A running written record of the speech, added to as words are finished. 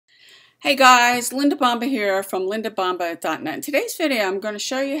Hey guys, Linda Bomba here from lindabomba.net. In today's video, I'm going to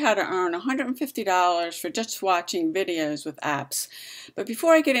show you how to earn $150 for just watching videos with apps. But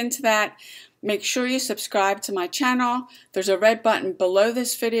before I get into that, make sure you subscribe to my channel. There's a red button below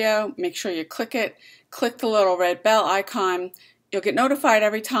this video. Make sure you click it. Click the little red bell icon. You'll get notified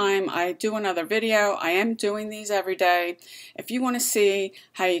every time I do another video. I am doing these every day. If you want to see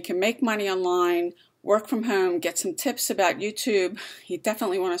how you can make money online, work from home, get some tips about YouTube, you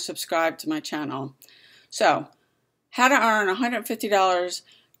definitely want to subscribe to my channel. So, how to earn $150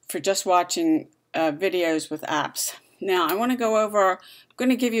 for just watching videos with apps. Now, I want to go over, I'm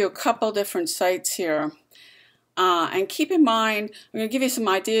going to give you a couple different sites here. And keep in mind, I'm going to give you some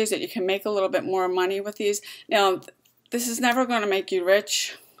ideas that you can make a little bit more money with these. Now, this is never going to make you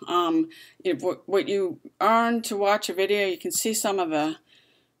rich. What you earn to watch a video, you can see some of the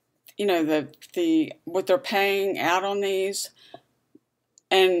what they're paying out on these,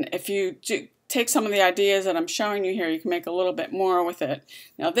 and if you take some of the ideas that I'm showing you here, you can make a little bit more with it.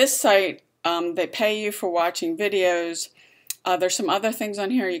 Now this site, they pay you for watching videos. There's some other things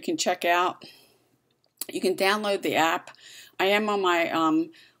on here you can check out. You can download the app. I am on my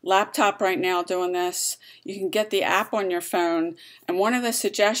laptop right now doing this. You can get the app on your phone, and one of the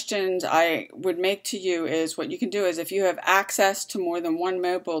suggestions I would make to you is what you can do is if you have access to more than one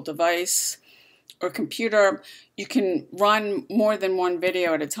mobile device or computer, you can run more than one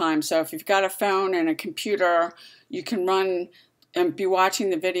video at a time. So if you've got a phone and a computer, you can run and be watching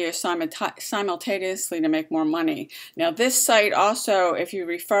the video simultaneously to make more money. Now this site also, if you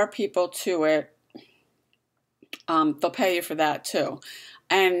refer people to it, they'll pay you for that too.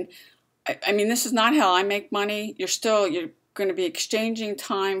 And I mean, this is not how I make money. You're going to be exchanging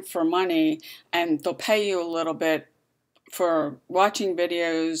time for money, and they'll pay you a little bit for watching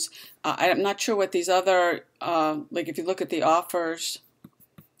videos. I'm not sure what these other, like if you look at the offers,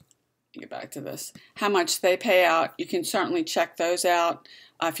 get back to this, how much they pay out. You can certainly check those out.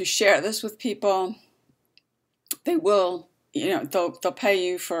 If you share this with people, they will, they'll pay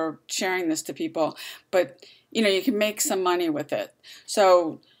you for sharing this to people. But you can make some money with it.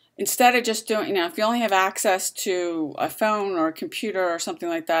 So instead of just doing, if you only have access to a phone or a computer or something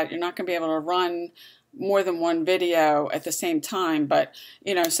like that, you're not going to be able to run more than one video at the same time. But,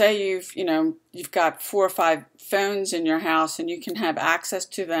 say you've got 4 or 5 phones in your house and you can have access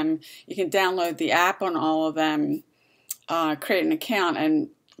to them. You can download the app on all of them, create an account, and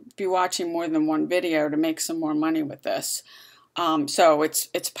be watching more than one video to make some more money with this. So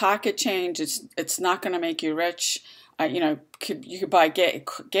it's pocket change. It's not going to make you rich. You could buy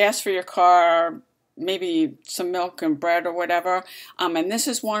gas for your car, maybe some milk and bread or whatever. And this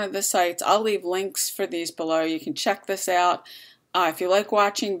is one of the sites. I'll leave links for these below. You can check this out. If you like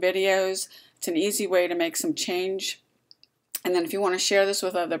watching videos, it's an easy way to make some change. And then if you want to share this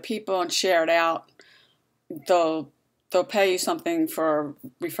with other people and share it out, they'll pay you something for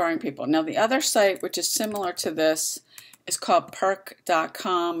referring people. Now the other site, which is similar to this, is called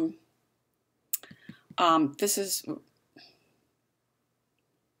perk.com. This is,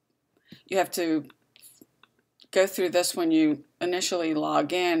 you have to go through this when you initially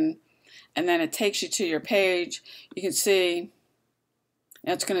log in, and then it takes you to your page. You can see,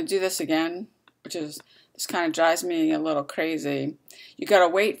 it's going to do this again, this kind of drives me a little crazy. You got to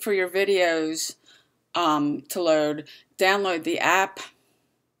wait for your videos to load. Download the app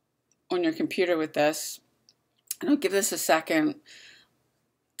on your computer with this. And I'll give this a second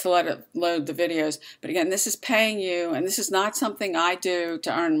to let it load the videos. But again, this is paying you, and this is not something I do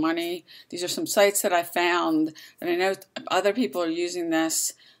to earn money. These are some sites that I found, and I know other people are using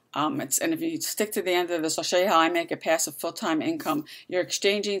this. And if you stick to the end of this, I'll show you how I make a passive full-time income. You're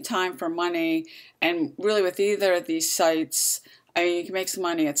exchanging time for money, and really with either of these sites, you can make some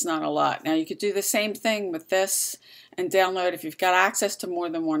money. It's not a lot. Now you could do the same thing with this and download if you've got access to more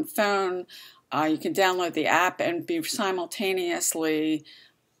than one phone. You can download the app and be simultaneously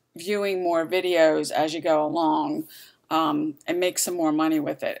viewing more videos as you go along, and make some more money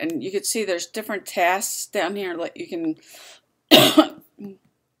with it. And you can see there's different tasks down here that you can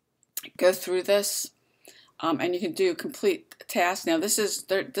go through this, and you can do complete tasks. Now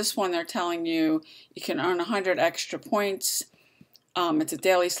this one they're telling you can earn 100 extra points. It's a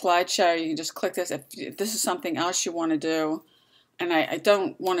daily slideshow. You can just click this if this is something else you want to do. And I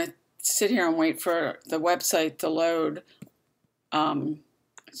don't want to sit here and wait for the website to load. You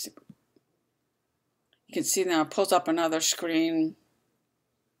can see now it pulls up another screen.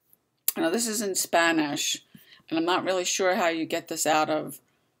 Now this is in Spanish, and I'm not really sure how you get this out of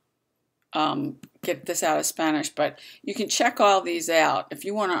Spanish, but you can check all these out if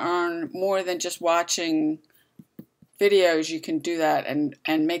you want to earn more than just watching videos, you can do that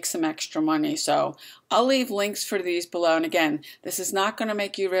and make some extra money. So I'll leave links for these below. And again, this is not going to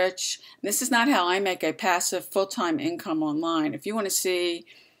make you rich. This is not how I make a passive full-time income online. If you want to see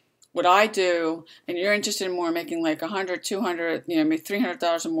what I do and you're interested in more, making like 100, 200, maybe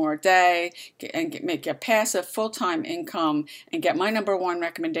 $300 or more a day, and make a passive full-time income and get my #1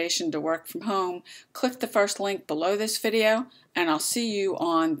 recommendation to work from home, click the first link below this video and I'll see you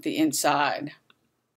on the inside.